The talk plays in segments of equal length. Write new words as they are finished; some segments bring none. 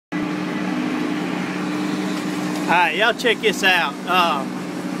Alright, y'all check this out.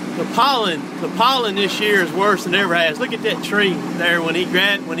 The pollen this year is worse than it ever has. Look at that tree there when he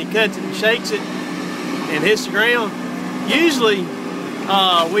cuts it and shakes it and hits the ground. Usually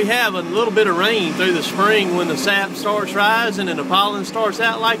we have a little bit of rain through the spring when the sap starts rising and the pollen starts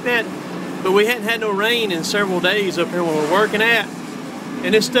out like that. But we hadn't had no rain in several days up here when we're working at.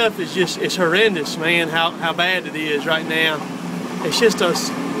 And this stuff is just, it's horrendous, man, how bad it is right now. It's just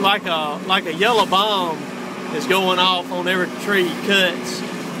like a yellow bomb is going off on every tree he cuts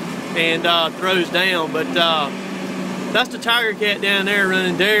and throws down. But that's the Tigercat down there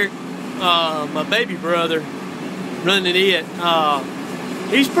running Derek, my baby brother, running it.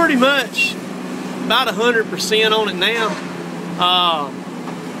 He's pretty much about 100% on it now.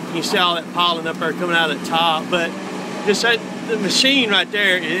 You see all that pollen up there coming out of the top, but just the machine right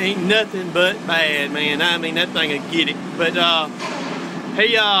there, it ain't nothing but bad, man. I mean, that thing will get it. But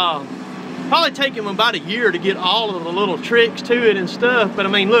he probably take him about a year to get all of the little tricks to it and stuff. But I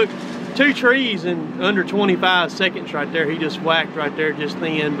mean, look, 2 trees in under 25 seconds right there. He just whacked right there just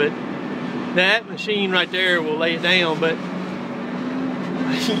then. But that machine right there will lay it down. But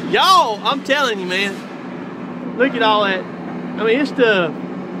y'all, I'm telling you, man, look at all that. I mean, it's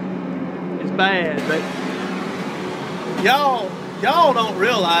bad, but y'all don't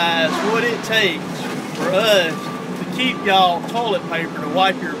realize what it takes for us to keep y'all toilet paper to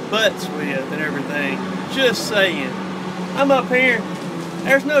wipe your butts with and everything. Just saying. I'm up here,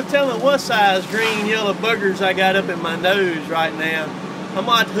 there's no telling what size green, yellow boogers I got up in my nose right now. I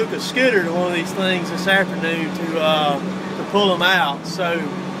might hook a scooter to one of these things this afternoon to pull them out. So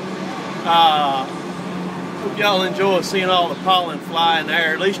hope y'all enjoy seeing all the pollen fly in the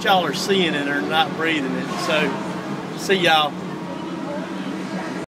air. At least y'all are seeing it or not breathing it. So see y'all.